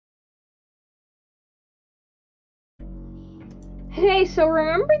Hey, so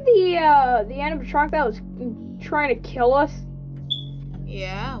remember the animatronic that was trying to kill us?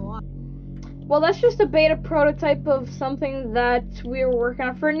 Yeah, what? Well, that's just a beta prototype of something that we were working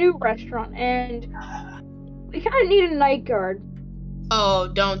on for a new restaurant, and we kind of need a night guard. Oh,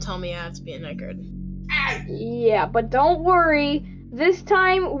 don't tell me I have to be a night guard. Yeah, but don't worry. This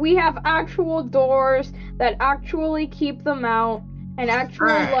time we have actual doors that actually keep them out, and actual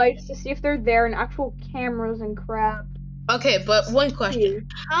Alright. lights to see if they're there, and actual cameras and crap. Okay, but one question.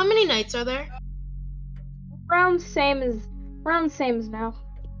 How many nights are there? Around same as now.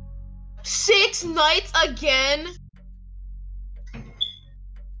 6 nights again?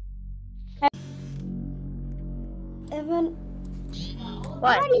 Evan, What?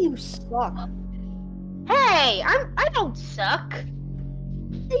 why do you suck? Hey, I don't suck.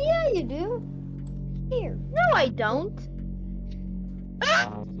 Yeah, you do. Here. No, I don't.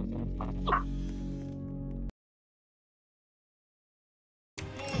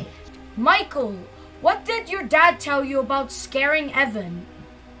 Michael, what did your dad tell you about scaring Evan?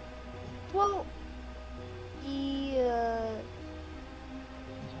 Well, he,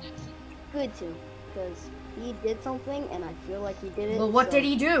 good to, because he did something, and I feel like he did it. Well, what so, did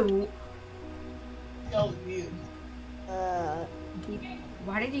he do? he,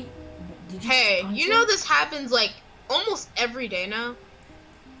 Why did he? Did you Hey, punch you him? know this happens like almost every day now.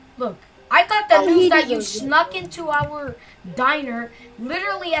 Look, I got the Oh, news he that you deserves it. snuck into our diner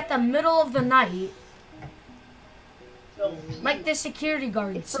literally at the middle of the night. Like the security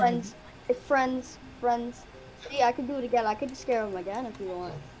guard it's said. friends. It's friends. See, I could do it again. I could just scare him again if you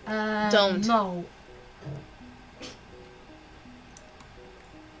want. Don't. No.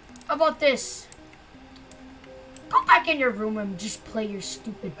 How about this? Go back in your room and just play your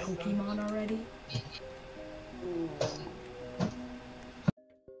stupid Pokemon already.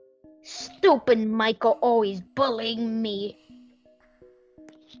 Stupid Michael always bullying me.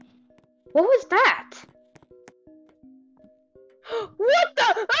 What was that? What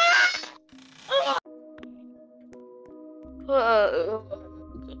the?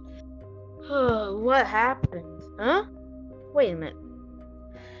 What happened? Huh? Wait a minute.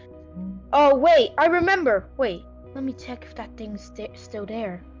 Oh, wait, I remember. Wait, let me check if that thing's still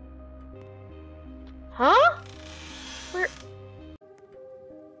there. Huh? Where?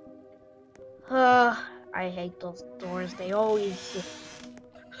 I hate those doors. They always.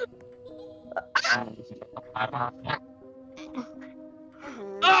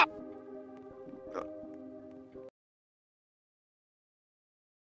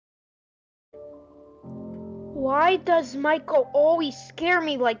 Why does Michael always scare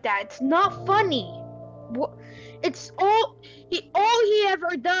me like that? It's not funny. What? It's all he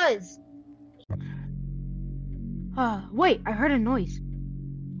ever does. Wait, I heard a noise.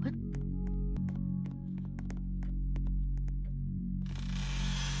 What?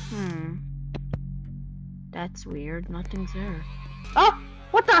 That's weird. Nothing's there. Oh,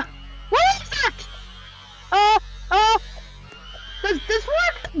 what the? What is that? Does this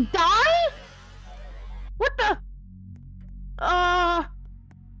work die? What the?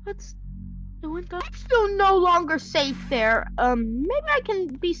 Let's do it. I'm still no longer safe there. Maybe I can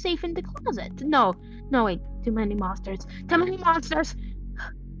be safe in the closet. No, wait. Too many monsters. Too many monsters.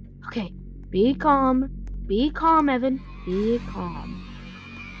 Okay, be calm. Be calm, Evan. Be calm.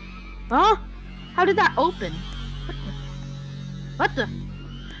 Huh? How did that open? What the?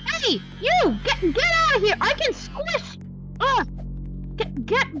 Hey, you! Get out of here! I can squish!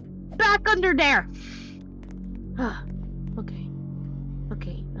 Get back under there! Okay.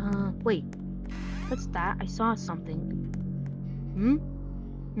 Wait. What's that? I saw something.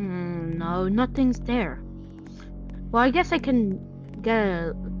 No, nothing's there. Well, I guess I can get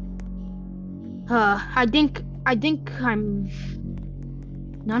a... I think I'm...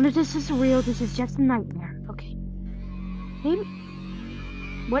 None of this is real, this is just a nightmare. Okay. Maybe...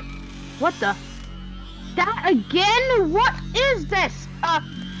 What the? That again? What is this?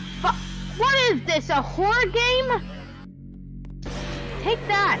 What is this? A horror game? Take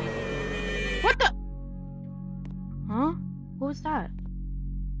that. What the? Huh? What was that?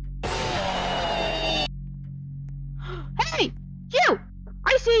 Hey! You!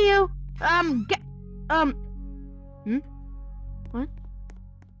 I see you! What?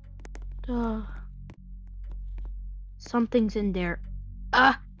 Something's in there.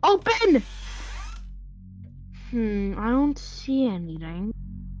 Open! I don't see anything.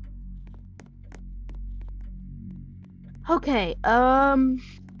 Okay,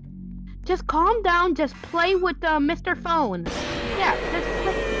 just calm down, just play with, Mr. Phone. Yeah, just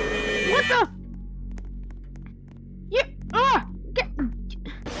play. What the?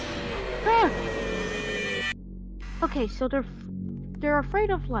 Okay, so they're they're afraid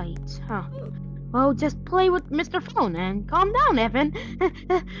of lights, huh? Well, just play with Mr. Phone and calm down, Evan.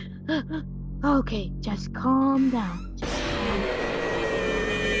 Okay, just calm down.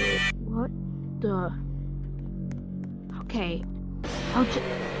 What the? Okay,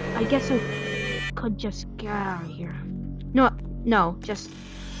 I guess I could just get out of here. No, just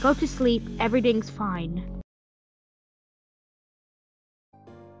go to sleep. Everything's fine.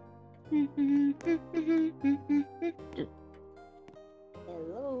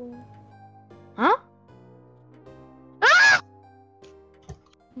 Hello. Huh? Ah!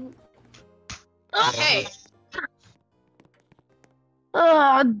 Hey.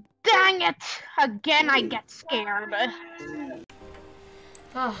 Oh, dang it! Again, I get scared.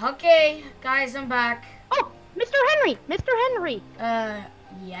 Oh, okay, guys, I'm back. Oh, Mr. Henry! Mr. Henry!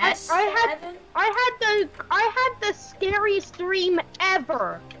 Yes, Evan? I had the scariest dream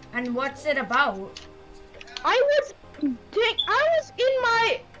ever. And what's it about? I was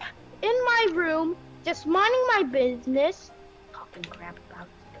in my room, just minding my business, talking crap about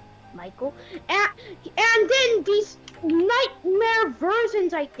Michael, and then these nightmare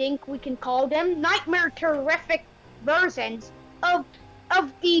versions, I think we can call them, nightmare terrific versions of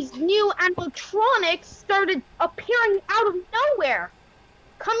these new animatronics started appearing out of nowhere,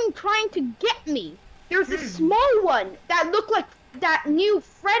 trying to get me. There's a small one that looked like that new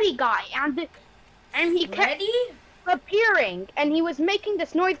Freddy guy, and he kept appearing, and he was making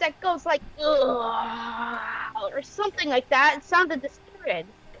this noise that goes like, ugh, or something like that. It sounded distorted.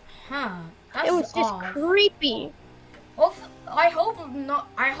 Huh. That's It was just odd. creepy. I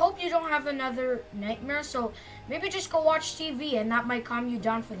hope you don't have another nightmare, so maybe just go watch TV and that might calm you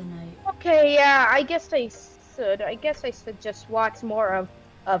down for the night. Okay, yeah, I guess I should just watch more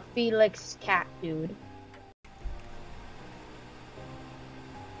of Felix Cat Dude.